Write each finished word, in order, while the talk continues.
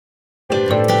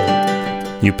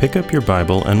You pick up your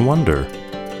Bible and wonder,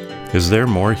 is there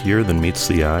more here than meets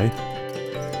the eye?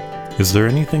 Is there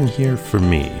anything here for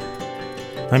me?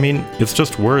 I mean, it's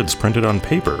just words printed on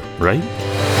paper, right?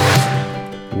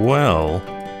 Well,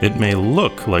 it may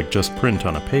look like just print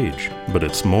on a page, but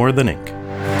it's more than ink.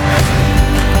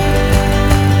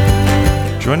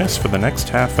 Join us for the next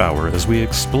half hour as we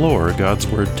explore God's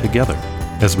Word together,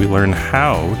 as we learn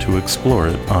how to explore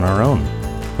it on our own,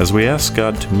 as we ask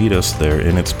God to meet us there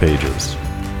in its pages.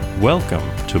 Welcome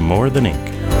to More Than Ink.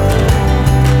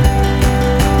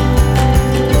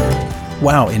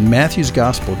 Wow, in Matthew's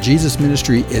Gospel, Jesus'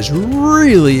 ministry is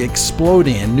really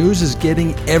exploding and news is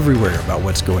getting everywhere about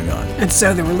what's going on. And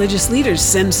so the religious leaders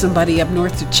send somebody up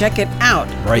north to check it out.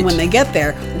 Right. And when they get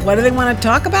there, what do they want to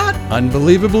talk about?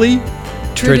 Unbelievably,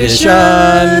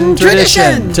 Tradition.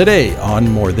 Today on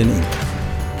More Than Ink.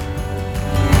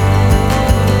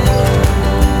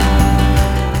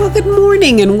 Well, good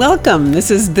morning and welcome. This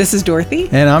is Dorothy.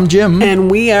 And I'm Jim. And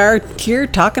we are here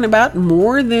talking about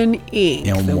more than ink.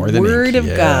 The Word of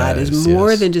God is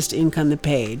more than just ink on the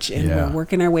page. And we're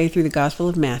working our way through the Gospel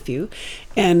of Matthew.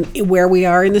 And where we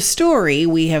are in the story,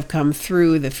 we have come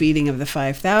through the feeding of the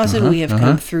 5,000. We have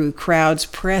come through crowds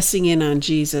pressing in on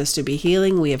Jesus to be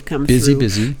healing. We have come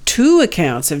through two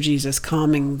accounts of Jesus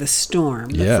calming the storm.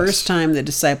 The first time the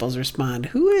disciples respond,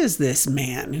 "Who is this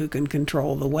man who can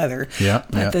control the weather?"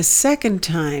 But the second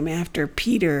time, after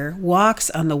Peter walks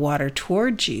on the water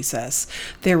toward Jesus,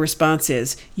 their response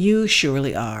is, "You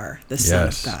surely are the Son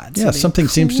of God." So something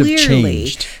seems to have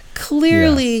changed.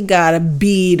 Clearly got a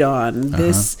bead on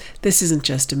this. This isn't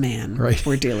just a man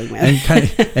we're dealing with.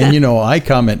 And I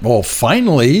comment, well,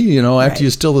 finally, after you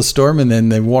still the storm and then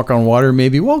they walk on water,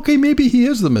 maybe he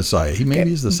is the Messiah. Maybe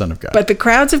he's the Son of God. But the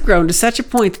crowds have grown to such a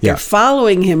point that they're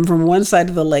following him from one side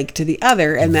of the lake to the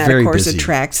other. And that, of course,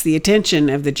 attracts the attention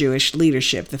of the Jewish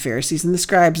leadership. The Pharisees and the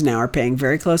scribes now are paying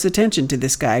very close attention to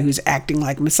this guy who's acting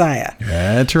like Messiah.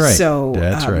 That's right. So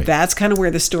that's kind of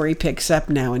where the story picks up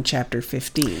now in chapter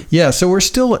 15. Yeah, so we're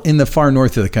still in the far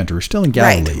north of the country. We're still in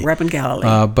Galilee. Right, we're up in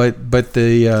Galilee. But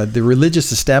the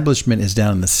religious establishment is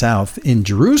down in the south in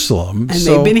Jerusalem. And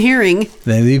they've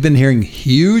been hearing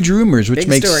huge rumors, which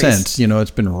makes stories. sense.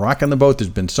 It's been rocking the boat. There's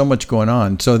been so much going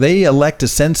on. So they elect to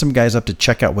send some guys up to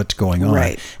check out what's going on.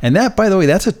 Right. And that, by the way,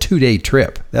 that's a 2-day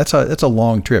trip. That's a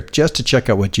long trip just to check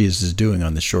out what Jesus is doing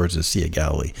on the shores of the Sea of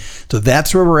Galilee. So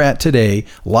that's where we're at today.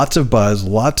 Lots of buzz,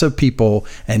 lots of people,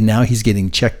 and now he's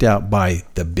getting checked out by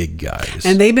the big guys.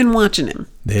 And they've been watching him.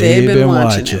 They've been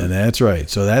watching him. That's right.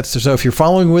 So if you're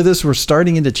following with us, we're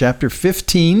starting into chapter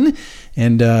 15,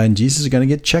 and Jesus is going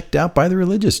to get checked out by the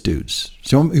religious dudes.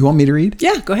 So you want me to read?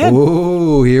 Yeah, go ahead.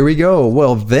 Oh, here we go.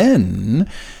 Well, then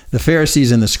the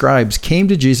Pharisees and the scribes came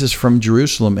to Jesus from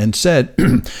Jerusalem and said,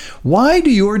 "Why do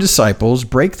your disciples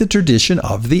break the tradition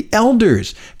of the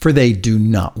elders? For they do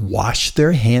not wash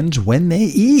their hands when they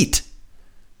eat."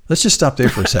 Let's just stop there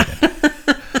for a second.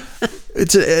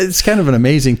 It's kind of an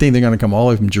amazing thing. They're going to come all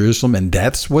the way from Jerusalem, and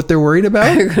that's what they're worried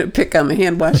about? They're going to pick on the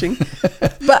hand washing.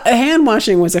 But hand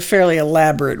washing was a fairly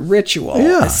elaborate ritual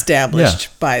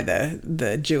established by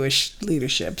the Jewish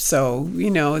leadership. So,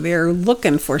 they're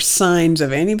looking for signs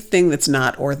of anything that's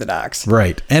not orthodox.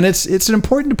 Right. And it's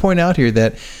important to point out here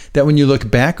that when you look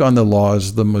back on the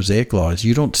laws, the Mosaic laws,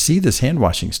 you don't see this hand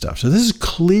washing stuff. So this is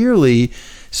clearly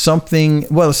something,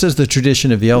 it says the tradition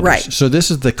of the elders. Right. So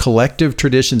this is the collective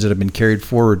traditions that have been carried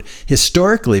forward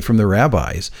historically from the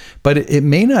rabbis, but it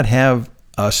may not have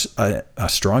a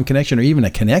strong connection or even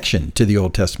a connection to the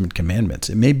Old Testament commandments.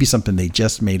 It may be something they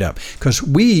just made up. Because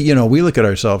we look at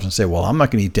ourselves and say, well, I'm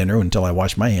not going to eat dinner until I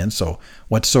wash my hands, so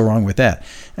what's so wrong with that?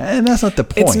 And that's not the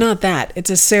point. It's not that. It's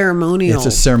a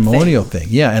ceremonial thing.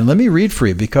 Yeah, and let me read for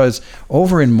you, because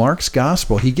over in Mark's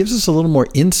Gospel, he gives us a little more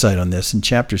insight on this in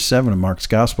chapter 7 of Mark's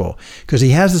Gospel, because he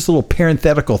has this little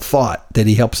parenthetical thought that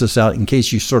he helps us out in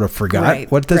case you sort of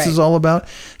forgot what this is all about.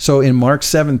 So in Mark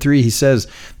 7:3, he says,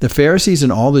 "The Pharisees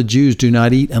and all the Jews do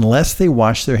not eat unless they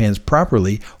wash their hands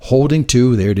properly, holding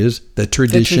to," there it is, "the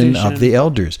tradition of the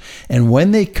elders. And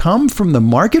when they come from the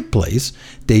marketplace,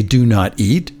 they do not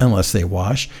eat unless they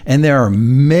wash. And there are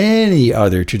many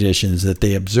other traditions that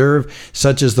they observe,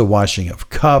 such as the washing of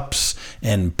cups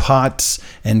and pots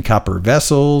and copper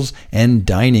vessels and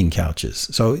dining couches."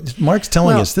 So Mark's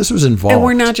telling us this was involved. And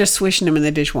we're not just swishing them in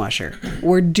the dishwasher.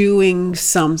 We're doing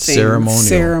something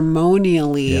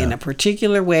ceremonially in a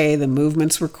particular way. The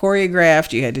movements were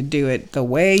choreographed. You had to do it the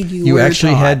way you were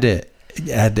actually taught.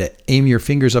 had to aim your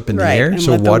fingers up in the air, and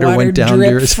so let water went down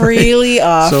drip freely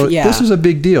off. So this was a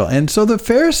big deal. And so the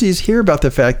Pharisees hear about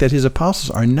the fact that his apostles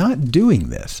are not doing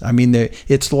this. I mean,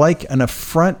 it's like an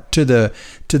affront to the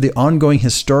to the ongoing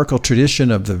historical tradition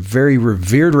of the very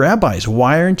revered rabbis.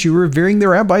 Why aren't you revering the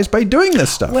rabbis by doing this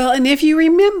stuff? Well, and if you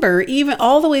remember, even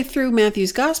all the way through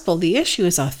Matthew's gospel, the issue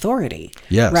is authority.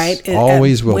 Yes, right?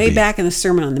 always will be. Way back in the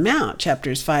Sermon on the Mount,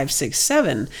 chapters 5, 6,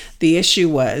 7, the issue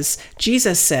was,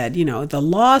 Jesus said, the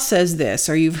law says this,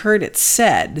 or you've heard it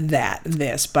said that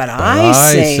this, but I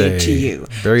say to you.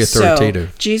 Very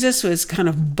authoritative. So Jesus was kind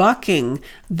of bucking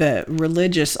the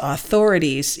religious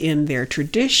authorities in their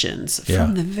traditions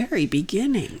from the very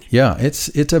beginning. Yeah, it's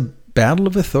a battle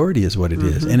of authority is what it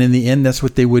is. And in the end, that's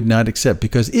what they would not accept.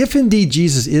 Because if indeed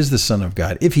Jesus is the Son of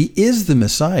God, if he is the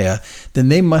Messiah, then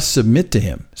they must submit to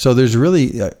him. So there's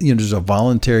really, there's a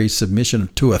voluntary submission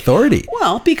to authority.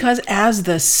 Well, because as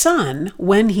the Son,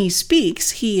 when he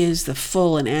speaks, he is the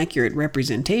full and accurate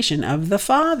representation of the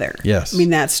Father. Yes. I mean,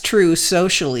 that's true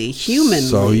socially, humanly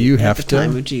so you have at the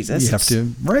time of Jesus. You have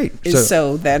to, right.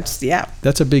 So that's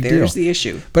a big deal. There's the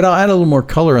issue. But I'll add a little more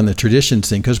color on the traditions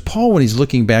thing, because Paul, when he's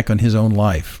looking back on his own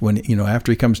life, when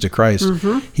after he comes to Christ,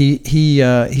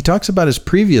 he talks about his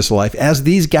previous life as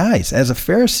these guys, as a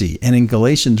Pharisee. And in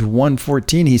Galatians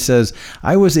 1:14, he says,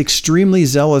 "I was extremely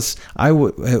zealous.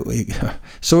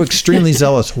 So extremely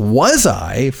zealous was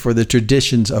I for the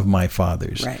traditions of my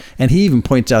fathers." Right. And he even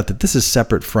points out that this is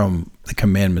separate from the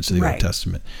commandments of the Right. Old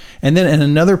Testament. And then in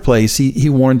another place, he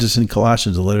warns us in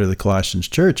Colossians, the letter to the Colossians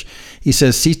church. He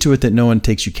says, "See to it that no one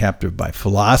takes you captive by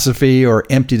philosophy or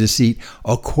empty deceit,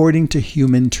 according to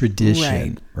human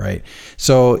tradition." Right.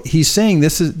 So he's saying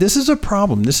this is a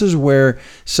problem. This is where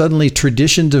suddenly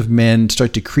traditions of men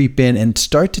start to creep in and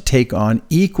start to take on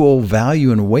equal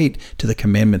value and weight to the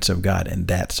commandments of God, and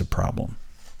that's a problem.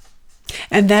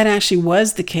 And that actually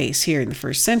was the case here in the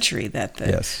first century, that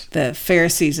the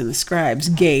Pharisees and the scribes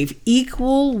gave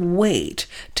equal weight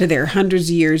to their hundreds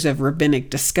of years of rabbinic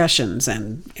discussions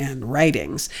and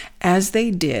writings as they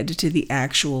did to the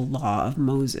actual law of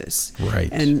Moses. Right.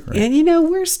 And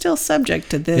we're still subject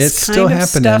to this It's kind still of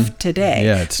happening. stuff today.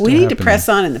 Yeah, it's still we need happening. to press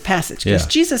on in the passage, because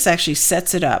Jesus actually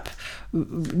sets it up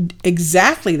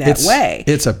exactly that way.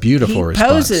 It's a beautiful response.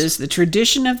 He poses the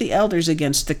tradition of the elders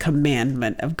against the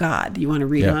commandment of God. You want to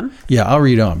read on? Yeah, I'll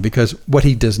read on, because what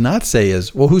he does not say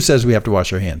is, well, who says we have to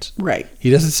wash our hands? Right. He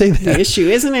doesn't say that. The issue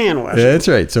isn't hand washing. That's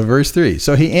right. So verse 3.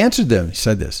 So he answered them. He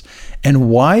said this, "And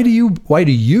why do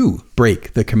you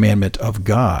break the commandment of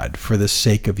God for the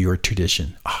sake of your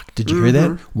tradition?" Oh, did you hear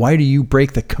that? Why do you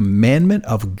break the commandment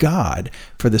of God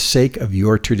for the sake of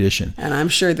your tradition? And I'm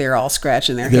sure they're all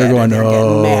scratching their They're head going, and they're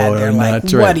getting mad. They're like,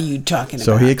 that's what right. are you talking about?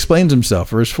 So he explains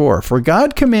himself. Verse 4. "For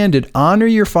God commanded, honor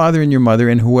your father and your mother,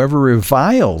 and whoever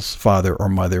reviles father or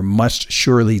mother must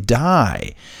surely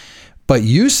die. But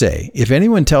you say, if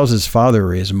anyone tells his father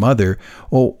or his mother,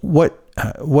 well,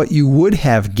 what you would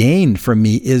have gained from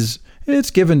me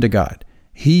it's given to God.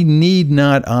 He need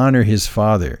not honor his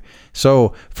father.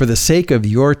 So for the sake of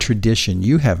your tradition,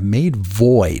 you have made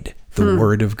void the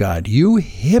word of God. You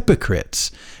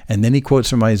hypocrites." And then he quotes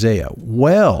from Isaiah.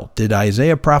 "Well, did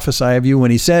Isaiah prophesy of you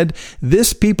when he said,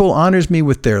 'This people honors me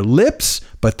with their lips,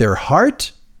 but their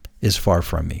heart is far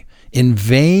from me. In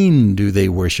vain do they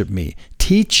worship me,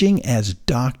 teaching as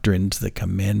doctrines the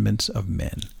commandments of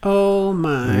men.'" Oh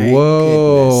my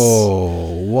Whoa,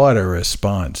 what a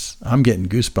response. I'm getting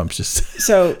goosebumps just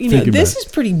So, this is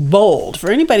pretty bold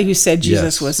for anybody who said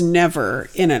Jesus was never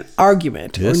in an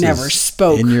argument or never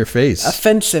spoke in your face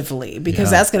offensively, because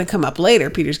that's going to come up later.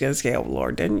 Peter's going to say, "Oh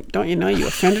Lord, don't you know you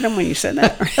offended him when you said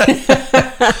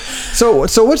that?" So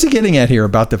what's he getting at here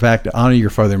about the fact to honor your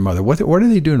father and mother? What are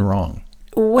they doing wrong?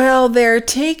 Well, they're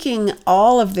taking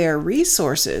all of their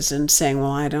resources and saying,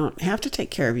 well, I don't have to take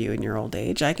care of you in your old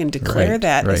age. I can declare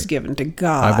that as given to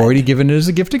God. I've already given it as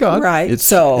a gift to God. Right.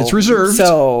 It's reserved.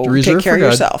 So reserved take care of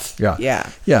yourself. Yeah.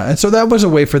 And so that was a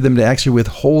way for them to actually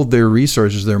withhold their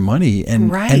resources, their money, and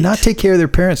not take care of their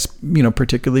parents,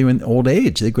 particularly in old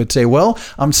age. They could say, well,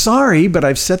 I'm sorry, but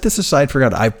I've set this aside for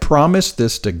God. I promised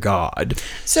this to God,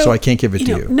 so I can't give it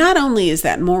to you. Not only is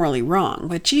that morally wrong,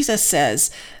 but Jesus says,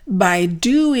 by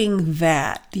doing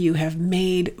that, you have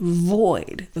made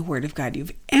void the word of God.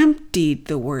 You've emptied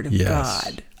the word of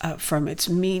God from its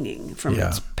meaning, from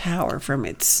its power, from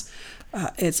its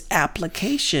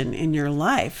application in your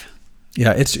life.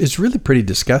 Yeah, it's really pretty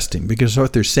disgusting, because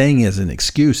what they're saying as an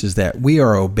excuse is that we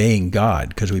are obeying God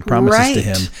because we promised this to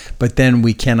him, but then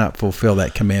we cannot fulfill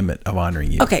that commandment of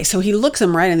honoring you. Okay, so he looks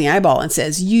them right in the eyeball and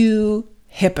says, "You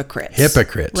hypocrites."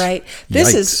 Right?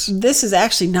 This is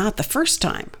actually not the first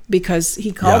time, because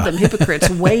he called them hypocrites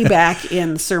way back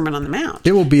in the Sermon on the Mount.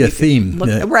 It will be a theme.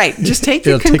 Just take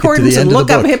your concordance and look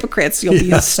up hypocrites. You'll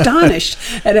be astonished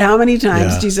at how many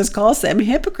times Jesus calls them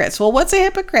hypocrites. Well, what's a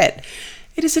hypocrite?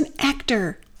 It is an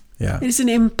actor. Yeah. It is an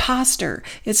imposter.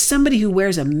 It's somebody who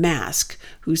wears a mask,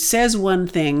 who says one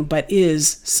thing but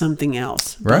is something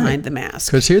else behind the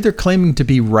mask. Because here they're claiming to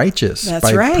be righteous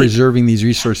by preserving these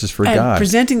resources for God.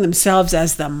 Presenting themselves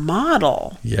as the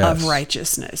model of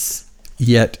righteousness.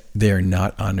 Yet they're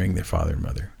not honoring their father and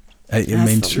mother. That's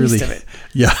the least of it.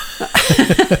 Yeah.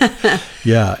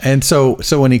 Yeah. And so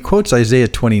when he quotes Isaiah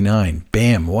 29,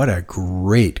 bam, what a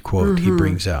great quote he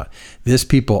brings out. This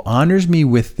people honors me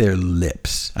with their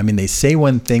lips. I mean, they say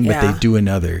one thing, but they do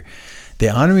another. They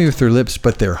honor me with their lips,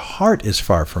 but their heart is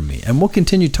far from me. And we'll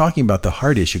continue talking about the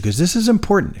heart issue because this is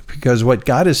important, because what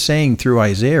God is saying through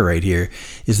Isaiah right here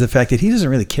is the fact that he doesn't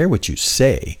really care what you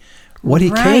say. What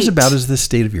he cares about is the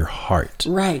state of your heart.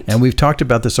 Right. And we've talked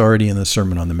about this already in the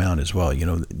Sermon on the Mount as well. You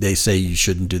know, they say you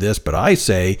shouldn't do this, but I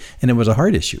say, and it was a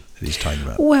heart issue that he's talking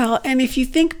about. Well, and if you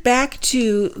think back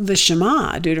to the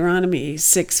Shema, Deuteronomy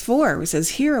 6:4, it says,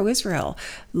 "Hear, O Israel,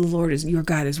 the Lord is your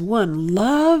God is one.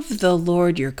 Love the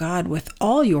Lord your God with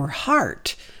all your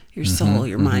heart, your soul,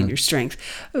 your mind, your strength."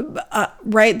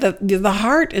 Right? The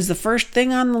heart is the first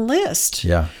thing on the list.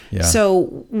 Yeah.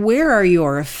 So where are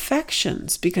your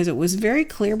affections? Because it was very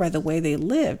clear by the way they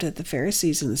lived that the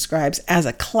Pharisees and the scribes as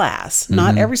a class,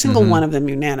 not every single one of them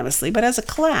unanimously, but as a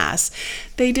class,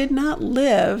 they did not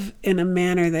live in a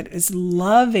manner that is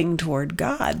loving toward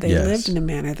God. They lived in a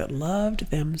manner that loved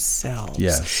themselves.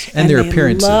 Yes. And their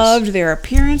appearances. They loved their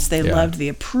appearance. They loved the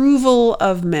approval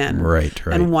of men. Right.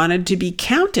 And wanted to be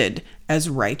counted as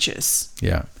righteous.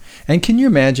 Yeah. And can you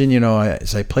imagine, you know,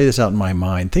 as I play this out in my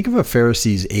mind, think of a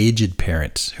Pharisee's aged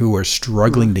parents who are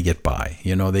struggling to get by.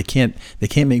 You know, they can't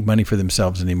make money for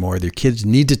themselves anymore. Their kids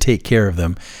need to take care of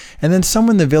them. And then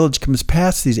someone in the village comes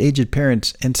past these aged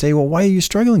parents and say, well, why are you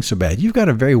struggling so bad? You've got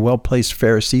a very well-placed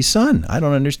Pharisee son. I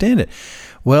don't understand it.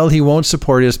 Well, he won't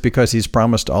support us because he's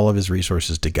promised all of his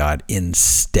resources to God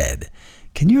instead.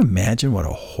 Can you imagine what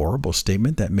a horrible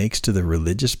statement that makes to the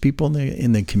religious people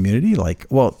in the community? Like,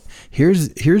 well, here's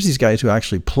these guys who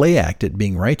actually play act at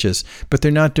being righteous, but they're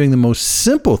not doing the most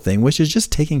simple thing, which is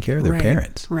just taking care of their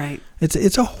parents. Right.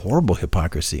 It's a horrible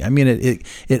hypocrisy. I mean, it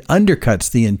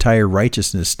undercuts the entire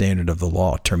righteousness standard of the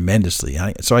law tremendously.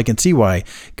 So I can see why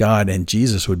God and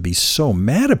Jesus would be so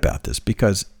mad about this,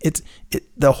 because it's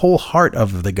the whole heart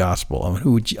of the gospel of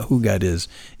who God is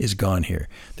gone here.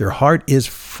 Their heart is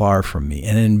far from me,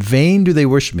 and in vain do they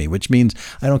worship me, which means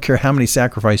I don't care how many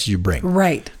sacrifices you bring.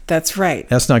 Right. That's right.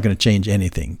 That's not going to change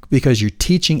anything, because you're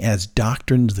teaching as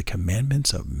doctrines the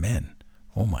commandments of men.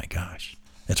 Oh my gosh.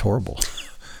 It's horrible.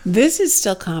 This is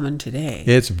still common today.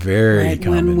 It's very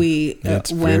common. When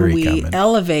we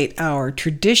elevate our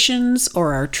traditions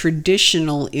or our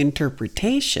traditional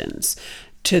interpretations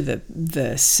to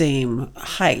the same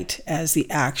height as the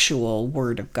actual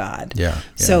Word of God. Yeah.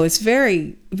 So it's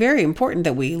very, very important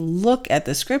that we look at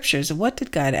the scriptures and what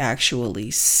did God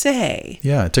actually say?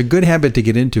 Yeah, it's a good habit to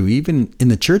get into, even in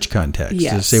the church context.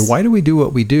 Yes. To say, why do we do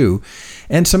what we do?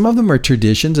 And some of them are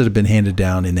traditions that have been handed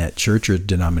down in that church or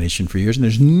denomination for years, and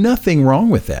there's nothing wrong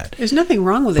with that. There's nothing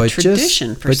wrong with a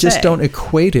tradition per se. But just don't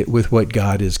equate it with what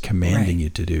God is commanding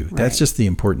you to do. That's just the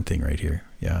important thing right here.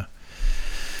 Yeah.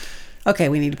 Okay,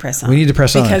 we need to press on.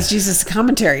 Because Jesus'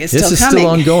 commentary is still coming. This is still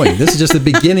ongoing. This is just the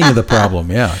beginning of the problem.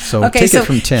 Yeah. So take it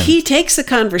from 10. He takes the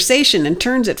conversation and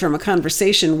turns it from a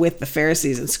conversation with the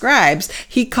Pharisees and scribes.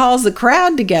 He calls the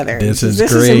crowd together. This is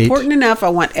important enough. I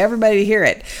want everybody to hear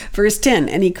it. Verse 10,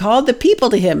 and he called the people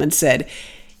to him and said,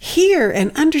 hear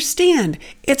and understand.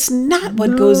 It's not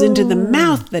what goes into the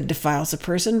mouth that defiles a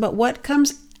person, but what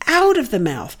comes out of the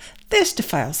mouth. This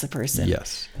defiles the person.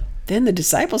 Yes. Then the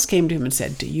disciples came to him and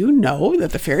said, do you know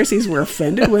that the Pharisees were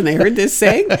offended when they heard this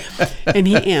saying? And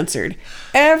he answered,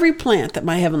 every plant that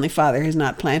my heavenly Father has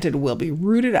not planted will be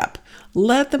rooted up.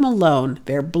 Let them alone.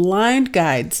 They're blind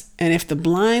guides. And if the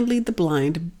blind lead the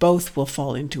blind, both will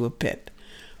fall into a pit.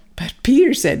 But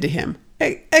Peter said to him,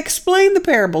 explain the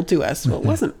parable to us. Well, it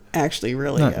wasn't actually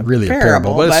really a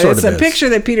parable, but it's a picture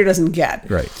that Peter doesn't get.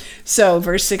 Right. So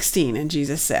verse 16, and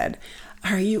Jesus said,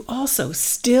 are you also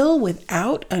still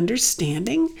without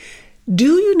understanding?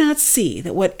 Do you not see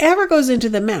that whatever goes into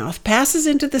the mouth passes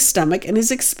into the stomach and is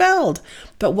expelled?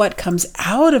 But what comes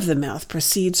out of the mouth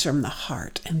proceeds from the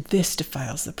heart, and this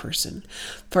defiles the person.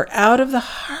 For out of the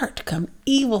heart come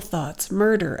evil thoughts,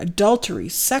 murder, adultery,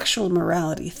 sexual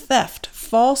immorality, theft,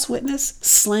 false witness,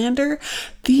 slander.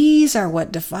 These are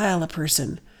what defile a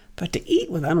person. But to eat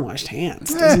with unwashed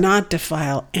hands does not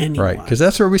defile anyone. Right, because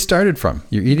that's where we started from.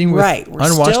 You're eating with unwashed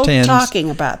hands. We're still talking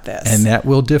about this. And that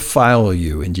will defile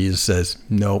you. And Jesus says,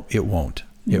 no, it won't.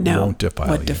 It won't defile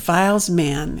you. What defiles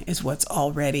man is what's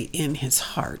already in his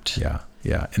heart. Yeah.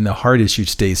 Yeah. And the heart issue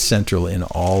stays central in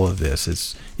all of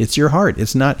this. It's your heart.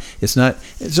 It's not.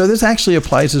 So this actually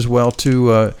applies as well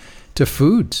to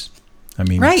foods. I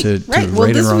mean, right. to Well,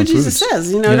 this is what Jesus foods.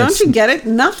 says. Don't you get it?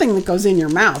 Nothing that goes in your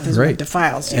mouth is what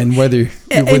defiles you. And whether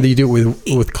you do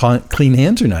it with clean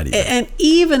hands or not even. And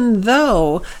even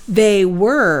though they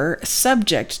were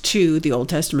subject to the Old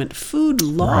Testament food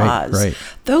laws,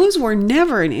 those were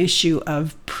never an issue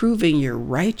of proving your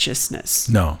righteousness.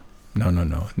 No,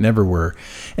 never were.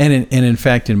 And in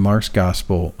fact, in Mark's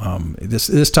gospel,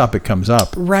 this topic comes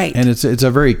up, right? And it's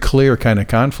a very clear kind of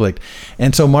conflict.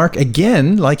 And so Mark,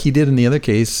 again, like he did in the other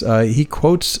case, he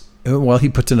quotes. Well, he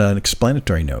puts in an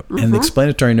explanatory note, and the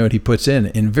explanatory note he puts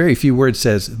in very few words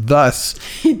says, "Thus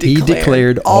he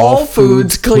declared all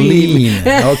foods clean."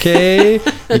 Okay,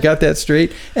 you got that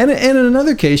straight. And in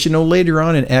another case, later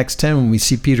on in Acts 10, when we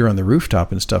see Peter on the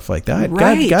rooftop and stuff like that,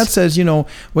 God says,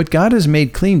 what God has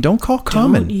made clean, don't call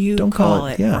common. Don't call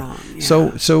it wrong.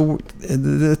 Yeah. So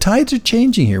the tides are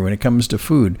changing here when it comes to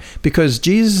food, because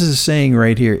Jesus is saying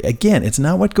right here again, it's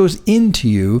not what goes into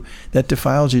you that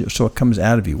defiles you, so it comes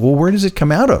out of you. Well, where does it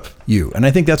come out of you? And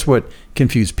I think that's what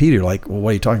confused Peter. Like, well, what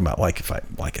are you talking about? Like, if I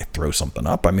throw something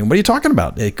up, I mean, what are you talking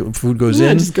about? Food goes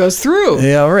in. It just goes through.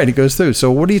 Yeah, all right, it goes through.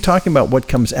 So what are you talking about? What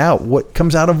comes out? What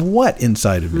comes out of what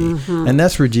inside of me? And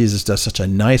that's where Jesus does such a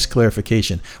nice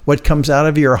clarification. What comes out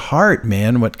of your heart,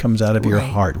 man? What comes out of your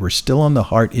heart? We're still on the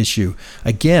heart issue.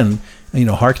 Again,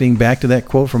 hearkening back to that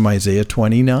quote from Isaiah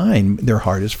 29, their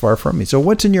heart is far from me. So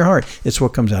what's in your heart? It's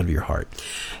what comes out of your heart.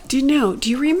 Do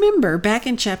you remember back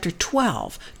in chapter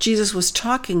 12, Jesus was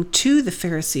talking to the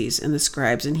Pharisees and the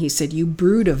scribes, and he said, "You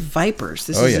brood of vipers."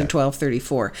 This is in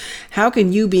 12:34. "How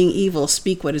can you, being evil,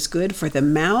 speak what is good? For the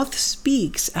mouth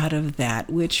speaks out of that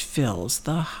which fills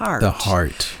the heart." The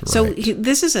heart. Right. So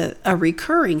this is a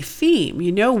recurring theme.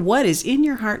 What is in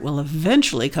your heart will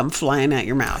eventually come flying out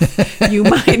your mouth. You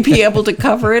might be able to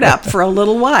cover it up for a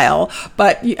little while,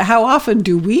 but how often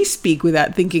do we speak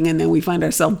without thinking, and then we find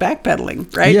ourselves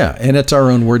backpedaling, right? Yeah, and it's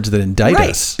our own words that indict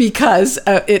us. Because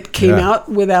it came out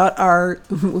without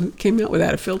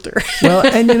a filter. Well,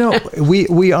 and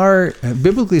we are,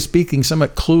 biblically speaking,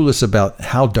 somewhat clueless about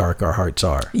how dark our hearts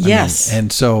are. Yes.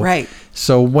 And so,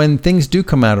 so when things do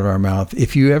come out of our mouth,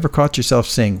 if you ever caught yourself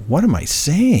saying, "What am I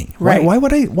saying? Right.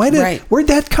 Where'd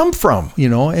that come from?"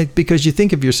 Because you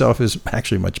think of yourself as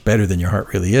actually much better than your heart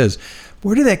really is.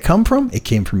 Where did that come from? It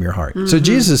came from your heart. So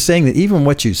Jesus is saying that even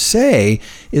what you say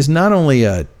is not only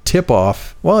a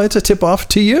tip-off, it's a tip-off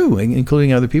to you,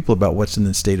 including other people, about what's in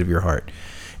the state of your heart.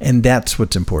 And that's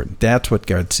what's important. That's what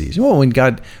God sees. Well, when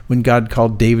God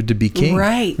called David to be king,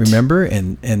 remember?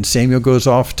 And Samuel goes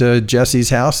off to Jesse's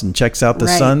house and checks out the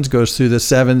sons, goes through the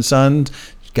 7 sons,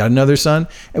 got another son.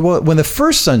 And when the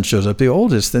first son shows up, the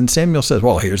oldest, then Samuel says,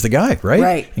 "Well, here's the guy," right?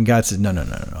 Right. And God says, "No.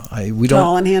 We don't.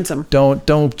 Tall and handsome.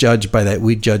 Don't judge by that.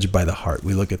 We judge by the heart.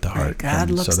 We look at the heart." Right.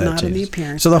 God looks not at the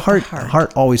appearance. So the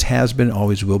heart always has been,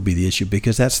 always will be the issue,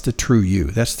 because that's the true you.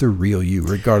 That's the real you,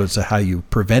 regardless of how you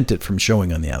prevent it from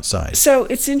showing on the outside. So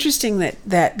it's interesting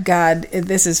that God.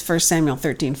 This is 1 Samuel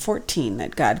 13:14.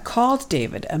 That God called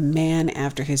David a man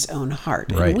after his own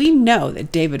heart. Right. And we know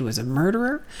that David was a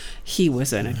murderer. He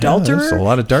was an adulterer. There's a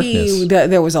lot of darkness.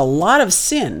 There was a lot of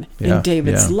sin in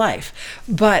David's life.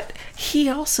 But he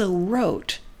also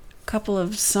wrote a couple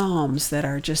of psalms that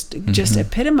are just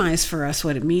epitomize for us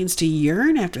what it means to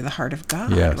yearn after the heart of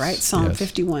God, right? Psalm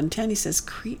 51:10, he says,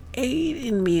 "Create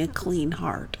in me a clean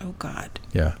heart, O God."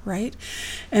 Yeah. Right?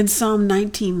 And Psalm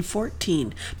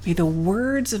 19:14, "May the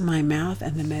words of my mouth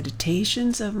and the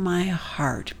meditations of my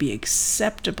heart be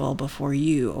acceptable before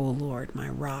you, O Lord, my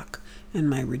rock and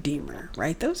my Redeemer,"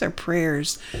 right? Those are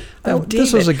prayers of David.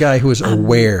 This was a guy who was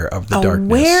aware of the darkness,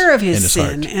 aware of his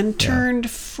sin, and turned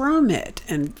from it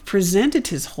and presented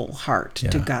his whole heart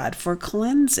to God for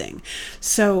cleansing.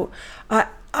 So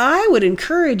I would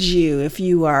encourage you, if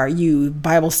you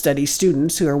Bible study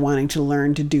students who are wanting to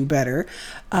learn to do better,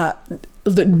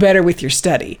 better with your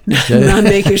study, not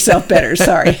make yourself better.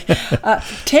 Sorry.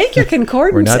 Take your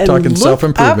concordance and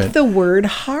look up the word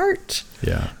heart.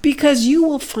 Yeah. Because you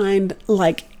will find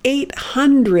like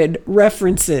 800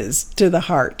 references to the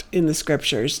heart in the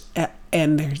scriptures,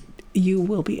 and you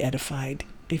will be edified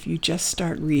if you just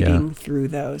start reading through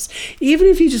those. Even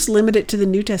if you just limit it to the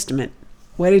New Testament.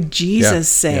 What did Jesus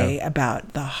say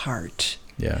about the heart?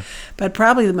 Yeah. But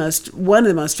probably one of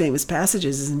the most famous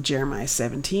passages is in Jeremiah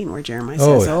 17, where Jeremiah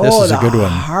says, this is a good one. The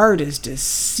heart is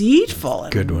deceitful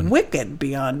and wicked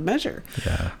beyond measure.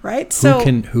 Yeah. Right? So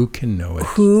who can know it?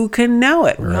 Who can know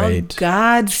it? Right. Well,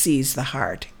 God sees the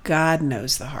heart. God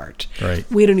knows the heart. Right.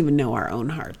 We don't even know our own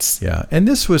hearts. Yeah. And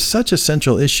this was such a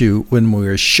central issue when we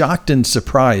were shocked and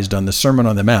surprised on the Sermon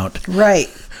on the Mount. Right.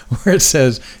 Where it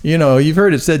says, you've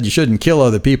heard it said you shouldn't kill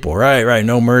other people. Right.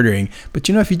 No murdering. But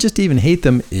if you just even hate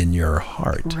them in your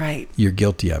heart, right, you're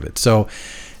guilty of it. So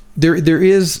there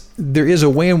is a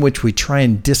way in which we try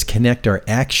and disconnect our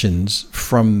actions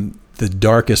from the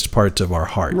darkest parts of our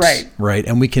hearts. Right.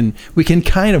 And we can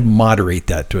kind of moderate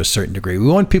that to a certain degree. We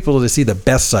want people to see the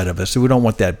best side of us, so we don't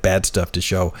want that bad stuff to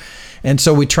show. And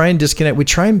so we try and disconnect. We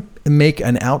try and make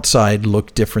an outside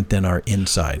look different than our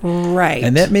inside. Right.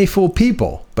 And that may fool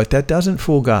people, but that doesn't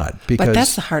fool God. But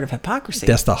that's the heart of hypocrisy.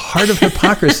 That's the heart of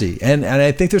hypocrisy. And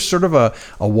I think there's sort of a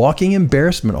walking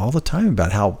embarrassment all the time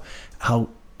about how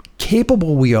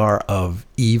capable we are of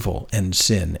evil and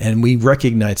sin, and we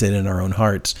recognize it in our own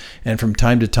hearts, and from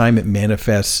time to time it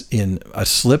manifests in a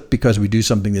slip because we do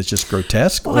something that's just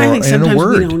grotesque, or I think in a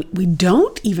word. We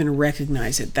don't even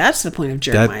recognize it. That's the point of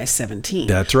Jeremiah 17.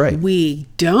 That's right. We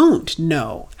don't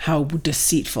know how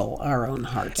deceitful our own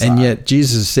hearts are. And yet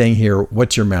Jesus is saying here,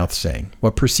 what's your mouth saying?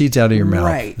 What proceeds out of your mouth?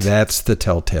 Right. That's the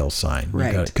telltale sign.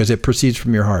 Right. Because it proceeds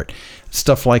from your heart.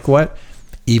 Stuff like what?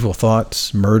 Evil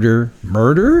thoughts, murder,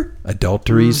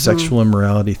 adultery, sexual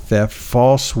immorality, theft,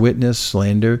 false witness,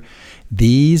 slander.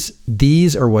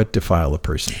 These are what defile a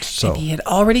person. So and he had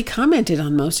already commented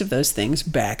on most of those things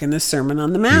back in the Sermon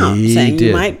on the Mount, saying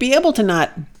you might be able to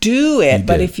not do it,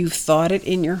 but if you've thought it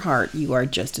in your heart, you are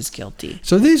just as guilty.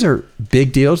 So these are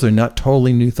big deals. They're not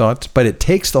totally new thoughts, but it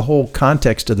takes the whole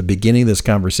context of the beginning of this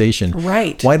conversation.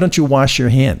 Right. Why don't you wash your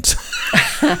hands?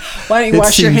 Why don't you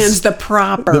wash your hands the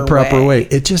proper way?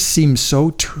 It just seems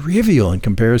so trivial in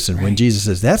comparison when Jesus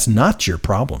says that's not your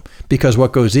problem, because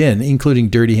what goes in, including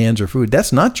dirty hands or food,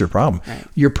 that's not your problem. Right.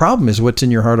 Your problem is what's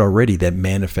in your heart already that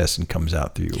manifests and comes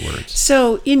out through your words.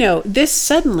 So, this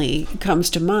suddenly comes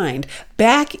to mind.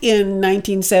 Back in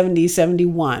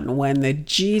 1970-71, when the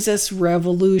Jesus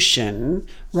Revolution,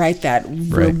 that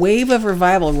wave of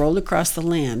revival rolled across the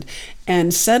land,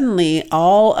 and suddenly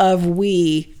all of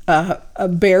we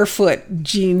barefoot,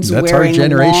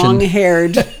 jeans-wearing,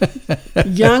 long-haired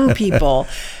young people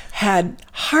had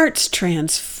hearts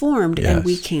transformed, and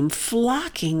we came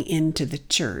flocking into the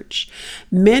church.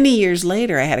 Many years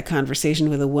later, I had a conversation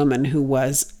with a woman who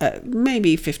was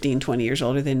maybe 15, 20 years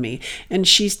older than me, and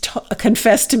she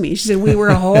confessed to me. She said, we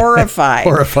were horrified.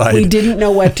 We didn't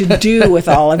know what to do with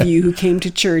all of you who came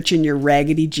to church in your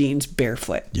raggedy jeans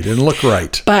barefoot. You didn't look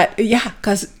right. But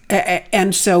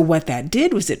and so what that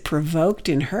did was it provoked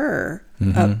in her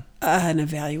an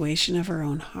evaluation of her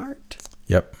own heart.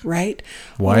 Yep. Right?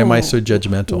 Why am I so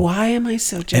judgmental? Why am I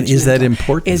so judgmental? And is that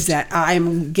important? Is that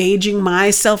I'm gauging my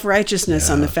self-righteousness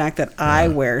on the fact that I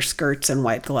wear skirts and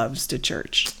white gloves to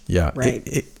church. Yeah. Right.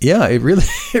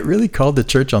 It really called the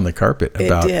church on the carpet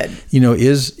about, it did.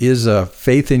 Is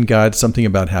faith in God something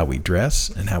about how we dress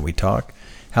and how we talk?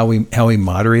 How we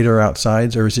moderate our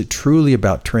outsides, or is it truly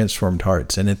about transformed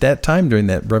hearts? And at that time, during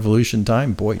that revolution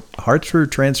time, boy, hearts were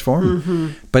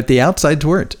transformed, but the outsides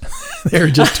weren't. They were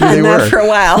just who they were. Not for a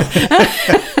while.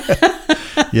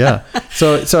 Yeah.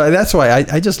 So that's why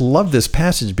I just love this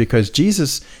passage, because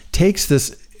Jesus takes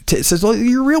this. It says, well,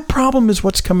 your real problem is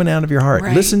what's coming out of your heart.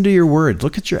 Right. Listen to your words.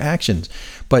 Look at your actions.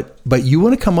 But you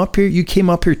want to come up here? You came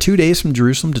up here 2 days from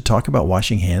Jerusalem to talk about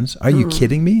washing hands? Are you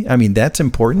kidding me? I mean, that's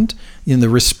important in the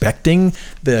respecting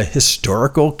the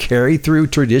historical carry through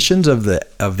traditions of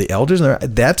the elders.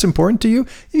 That's important to you.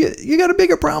 You got a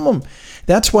bigger problem.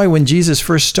 That's why when Jesus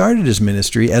first started his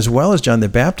ministry, as well as John the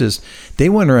Baptist, they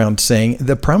went around saying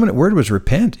the prominent word was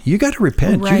repent. You got to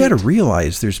repent. Right. You got to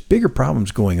realize there's bigger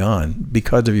problems going on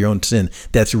because of your own sin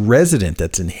that's resident,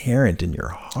 that's inherent in your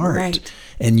heart. Right.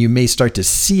 And you may start to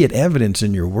see it evidence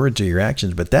in your words or your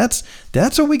actions, but that's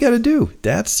what we got to do.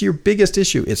 That's your biggest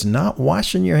issue. It's not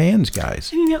washing your hands,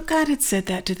 guys. God had said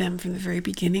that to them from the very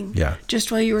beginning. Yeah.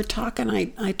 Just while you were talking,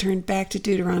 I turned back to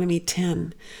Deuteronomy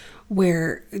 10,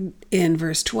 where in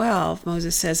verse 12,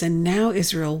 Moses says, and now,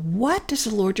 Israel, what does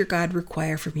the Lord your God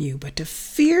require from you but to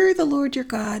fear the Lord your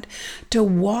God, to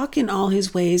walk in all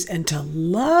his ways, and to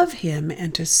love him,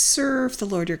 and to serve the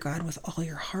Lord your God with all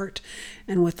your heart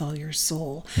and with all your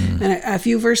soul. And a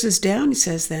few verses down, he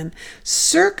says then,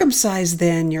 circumcise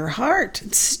then your heart,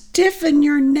 and stiffen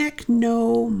your neck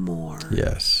no more.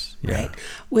 Yes. Yeah.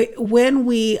 Right? When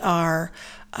we are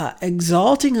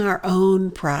exalting our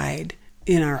own pride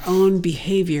in our own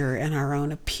behavior and our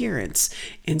own appearance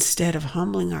instead of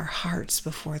humbling our hearts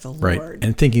before the Lord. Right,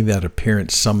 and thinking that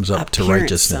appearance sums up to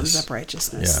righteousness. Sums up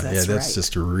righteousness. That's right.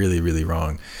 Just really, really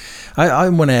wrong. I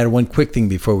want to add one quick thing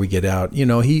before we get out. You're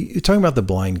talking about the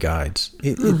blind guides.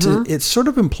 It sort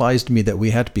of implies to me that we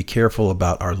have to be careful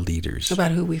about our leaders.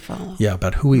 About who we follow. Yeah,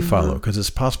 about who we follow, because it's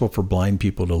possible for blind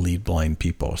people to lead blind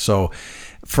people. So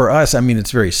for us,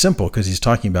 it's very simple, because he's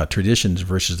talking about traditions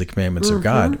versus the commandments of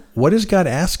God. What does God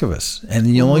ask of us? And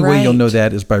the only way you'll know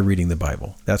that is by reading the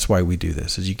Bible. That's why we do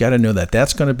this, is you got to know that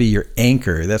that's going to be your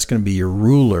anchor. That's going to be your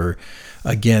ruler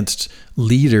against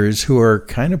leaders who are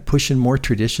kind of pushing more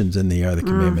traditions than they are the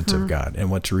commandments of God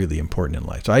and what's really important in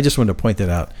life. So I just wanted to point that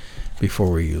out before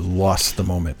we lost the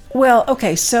moment. Well,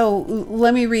 okay, so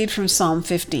let me read from Psalm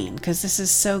 15, because this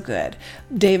is so good.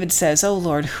 David says, "O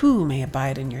Lord, who may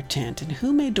abide in your tent, and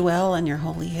who may dwell on your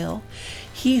holy hill?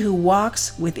 He who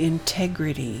walks with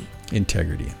integrity.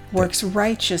 Works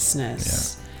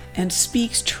righteousness, and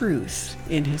speaks truth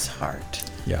in his heart."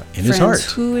 Yeah, in his heart.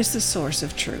 Who is the source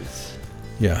of truth?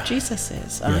 Yeah. Jesus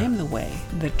is. I am the way,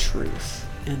 the truth,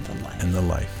 and the life. And the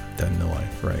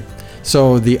life, right.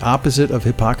 So the opposite of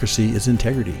hypocrisy is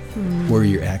integrity, where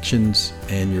your actions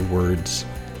and your words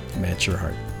match your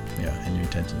heart. And your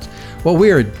intentions. Well,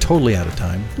 we are totally out of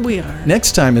time. We are.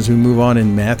 Next time, as we move on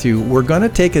in Matthew, we're going to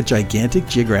take a gigantic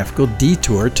geographical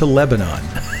detour to Lebanon.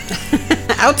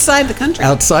 Outside the country.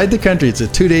 Outside the country. It's a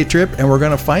 2-day trip, and we're going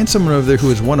to find someone over there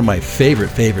who is one of my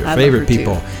favorite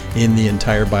people in the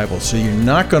entire Bible. So you're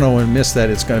not going to want to miss that.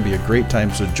 It's going to be a great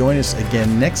time. So join us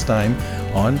again next time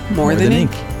on More Than Ink.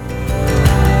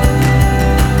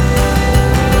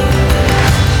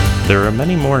 There are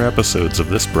many more episodes of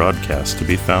this broadcast to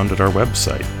be found at our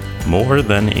website,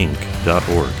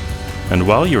 morethanink.org. And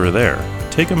while you are there,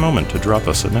 take a moment to drop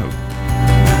us a note.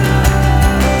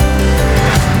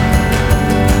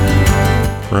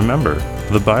 Remember,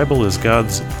 the Bible is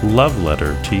God's love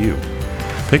letter to you.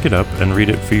 Pick it up and read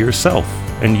it for yourself,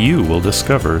 and you will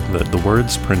discover that the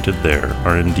words printed there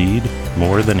are indeed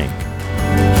more than ink.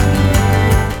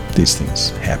 These things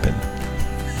happen.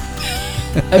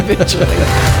 Eventually.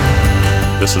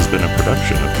 This has been a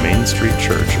production of Main Street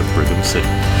Church of Brigham City.